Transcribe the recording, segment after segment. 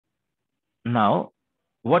Now,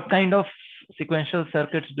 what kind of sequential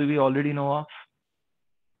circuits do we already know of?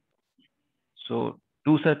 So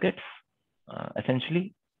two circuits,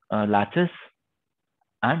 essentially, latches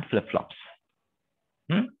and flip-flops.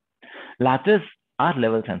 Latches are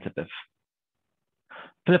level sensitive.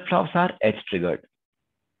 Flip-flops are edge triggered.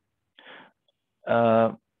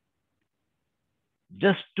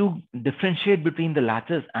 Just to differentiate between the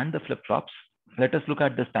latches and the flip-flops, let us look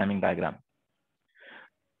at this timing diagram.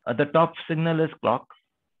 The top signal is clock.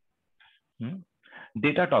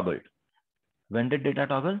 Data toggled. When did data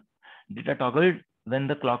toggle? Data toggled when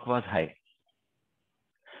the clock was high.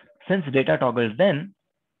 Since data toggled then,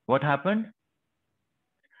 what happened?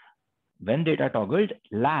 When data toggled,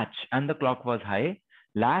 latch and the clock was high,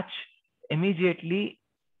 latch immediately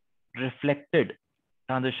reflected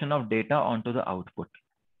transition of data onto the output.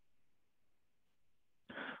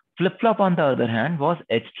 Flip-flop, on the other hand, was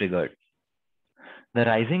edge triggered. The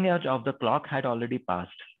rising edge of the clock had already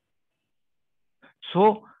passed.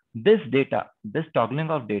 So this data, this toggling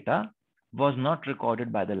of data was not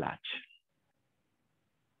recorded by the latch.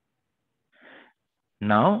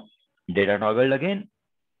 Now, data toggled again.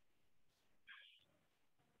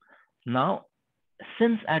 Now,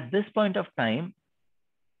 since at this point of time,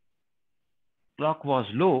 clock was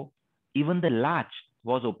low, even the latch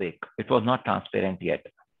was opaque. It was not transparent yet.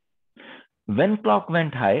 When clock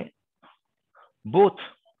went high, both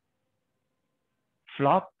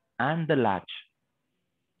flop and the latch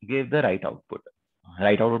gave the right output.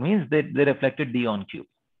 Right output means they reflected D on Q.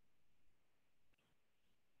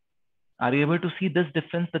 Are you able to see this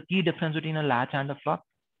difference, the key difference between a latch and a flop?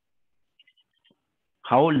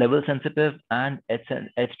 How level sensitive and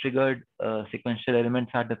edge triggered sequential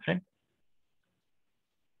elements are different?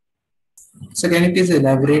 So can you please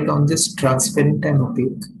elaborate on this transparent and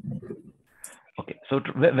opaque? Okay, so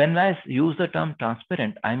when I use the term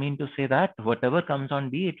transparent, I mean to say that whatever comes on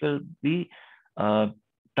D, it will be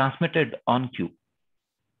transmitted on Q.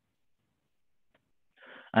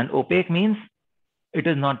 And opaque means it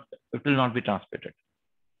will not be transmitted.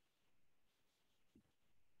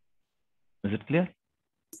 Is it clear?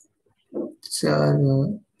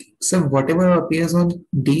 So whatever appears on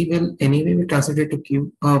D will anyway be transmitted to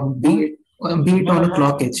Q, be it on a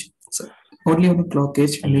clock edge. So only on a clock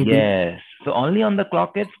edge. Maybe. Yes. So only on the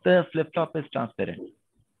clock edge, the flip-flop is transparent.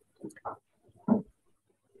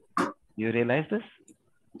 You realize this?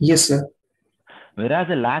 Yes, sir. Whereas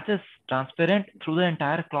the latch is transparent through the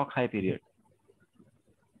entire clock high period.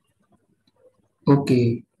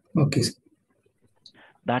 Okay. Okay.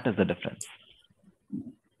 That is the difference.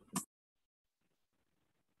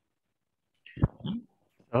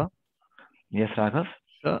 Yes, Raghav?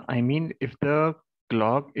 So, I mean, if the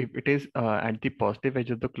clock, if it is at the positive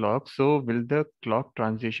edge of the clock, so will the clock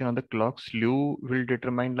transition or the clock slew will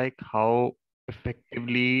determine like how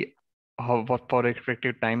effectively, what for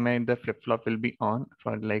effective time and the flip-flop will be on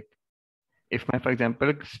for like, if my, for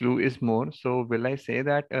example, slew is more, so will I say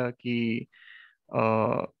that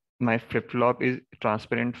my flip-flop is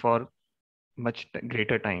transparent for much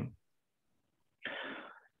greater time?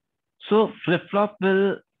 So flip-flop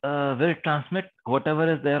will transmit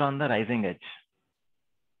whatever is there on the rising edge.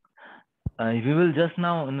 We will just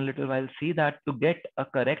now in a little while see that to get a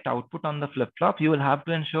correct output on the flip-flop, you will have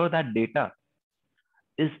to ensure that data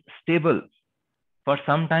is stable for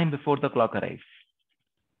some time before the clock arrives.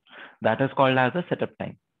 That is called as the setup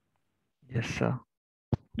time. Yes, sir.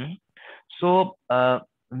 So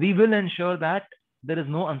we will ensure that there is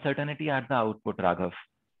no uncertainty at the output, Raghav.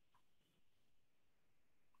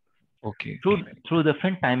 Okay. Through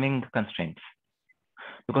different timing constraints.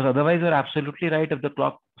 Because otherwise you're absolutely right. If the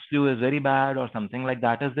clock slew is very bad or something like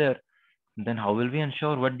that is there, then how will we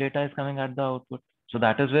ensure what data is coming at the output? So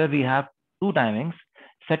that is where we have two timings,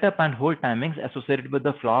 setup and hold timings associated with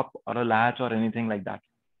the flop or a latch or anything like that.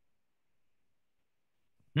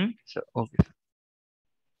 So, okay.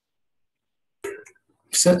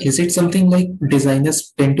 So is it something like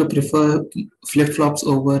designers tend to prefer flip-flops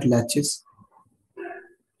over latches?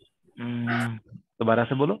 दोबारा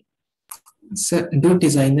से बोलो. So do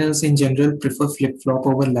designers in general prefer flip-flop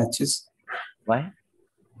over latches? Why?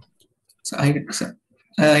 So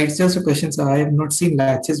it's just a question. So I have not seen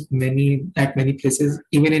latches at many places.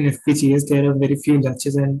 Even in FPGAs, there are very few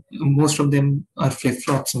latches, and most of them are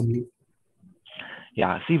flip-flops only.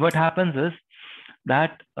 Yeah. See, what happens is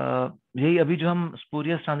that यही अभी जो हम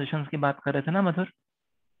spurious transitions की बात कर रहे थे ना मधुर?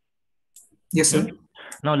 Yes, sir.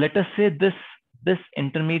 Now let us say this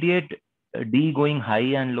intermediate D going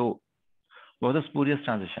high and low was a spurious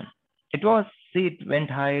transition. It was, see, it went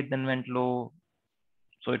high, then went low.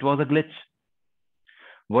 So it was a glitch.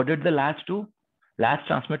 What did the latch do? Latch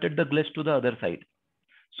transmitted the glitch to the other side.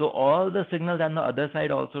 So all the signals on the other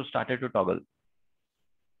side also started to toggle.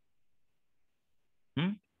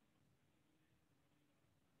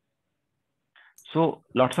 So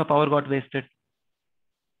lots of power got wasted.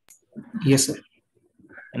 Yes, sir.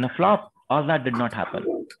 In a flop, all that did not happen.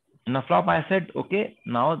 In a flop, I said, okay,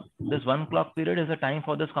 now this 1 clock period is a time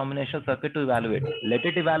for this combinational circuit to evaluate. Let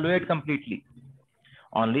it evaluate completely.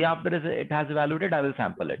 Only after it has evaluated, I will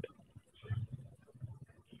sample it.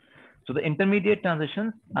 So the intermediate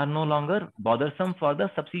transitions are no longer bothersome for the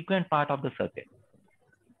subsequent part of the circuit.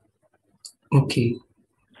 Okay.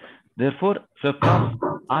 Therefore, flip-flops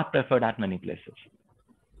are preferred at many places.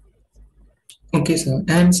 Okay, sir.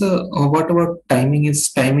 And sir, what about timing?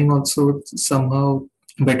 Is timing also somehow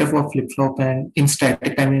better for flip-flop? And in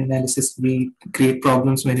static timing analysis, we create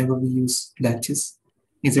problems whenever we use latches.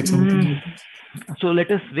 Is it something like this? So let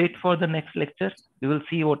us wait for the next lecture. We will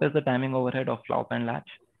see what is the timing overhead of flop and latch.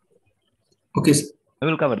 Okay, sir. We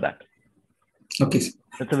will cover that. Okay, sir.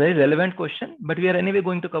 That's a very relevant question, but we are anyway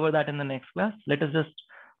going to cover that in the next class. Let us just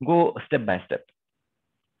go step by step.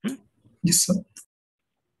 Yes, sir.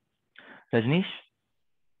 Rajneesh?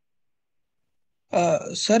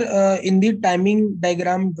 Sir, in the timing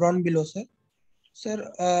diagram drawn below, sir,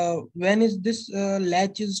 when is this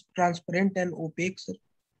latch is transparent and opaque, sir?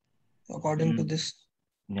 According to this.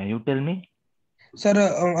 Yeah, you tell me. Sir,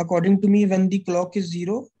 according to me, when the clock is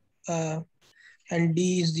 0 and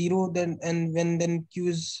D is 0, then and when then Q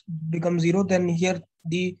is becomes 0, then here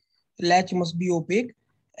the latch must be opaque.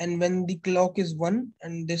 And when the clock is 1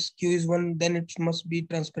 and this Q is 1, then it must be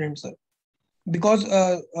transparent, sir. Because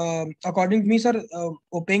according to me, sir,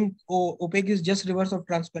 opaque is just reverse of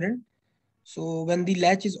transparent. So when the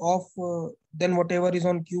latch is off, then whatever is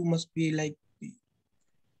on Q must be like the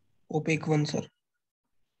opaque one, sir.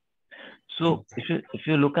 So if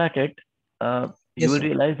you look at it, you will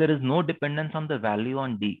realize there is no dependence on the value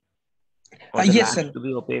on D for the yes, latch sir. to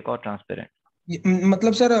be opaque or transparent.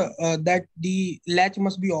 Matlab, sir, that the latch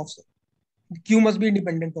must be off, sir. Q must be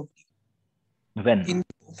independent of D. When?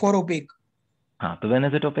 For opaque. So when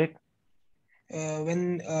is it opaque?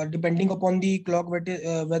 When depending upon the clock, when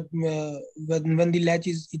the latch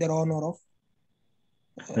is either on or off.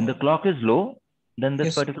 When the clock is low, then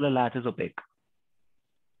this particular latch is opaque.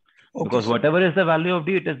 Okay, because whatever is the value of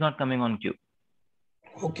D, it is not coming on Q.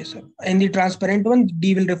 Okay, sir. And the transparent one,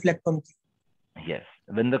 D will reflect on Q. Yes.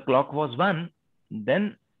 When the clock was 1,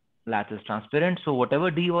 then latch is transparent. So whatever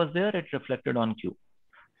D was there, it reflected on Q.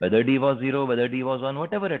 Whether D was 0, whether D was 1,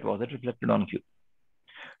 whatever it was, it reflected on Q.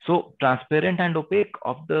 So transparent and opaque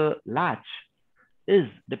of the latch is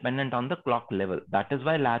dependent on the clock level. That is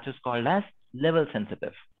why latch is called as level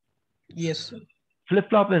sensitive. Yes, sir.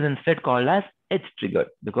 Flip-flop is instead called as edge triggered,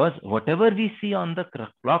 because whatever we see on the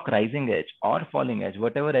clock rising edge or falling edge,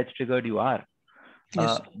 whatever edge triggered you are,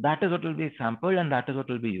 that is what will be sampled and that is what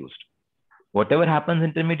will be used. Whatever happens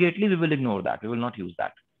intermediately, we will ignore that. We will not use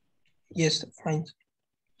that. Yes, sir. Fine.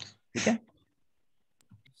 Okay.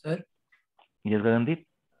 Sir? Yes, Gagandeep?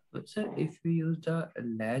 Sir, if we use the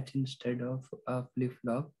latch instead of a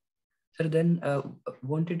flip-flop, sir, then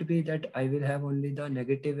won't it be that I will have only the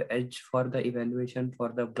negative edge for the evaluation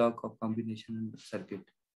for the block of combination circuit?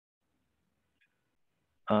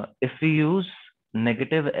 If we use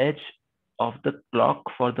negative edge of the clock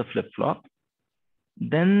for the flip-flop,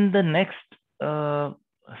 then the next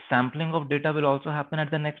sampling of data will also happen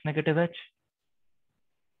at the next negative edge.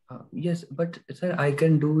 Yes, but sir, I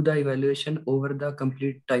can do the evaluation over the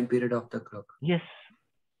complete time period of the clock. Yes,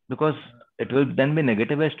 because it will then be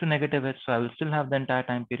negative edge to negative edge. So I will still have the entire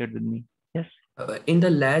time period with me. Yes. In the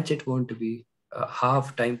latch, it won't be.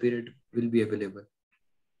 Half time period will be available.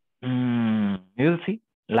 You will see.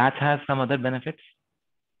 Latch has some other benefits.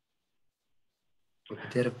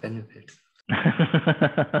 There are benefits.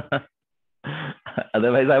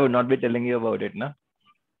 Otherwise, I would not be telling you about it, no?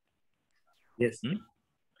 Yes.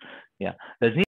 Yeah. Rajni,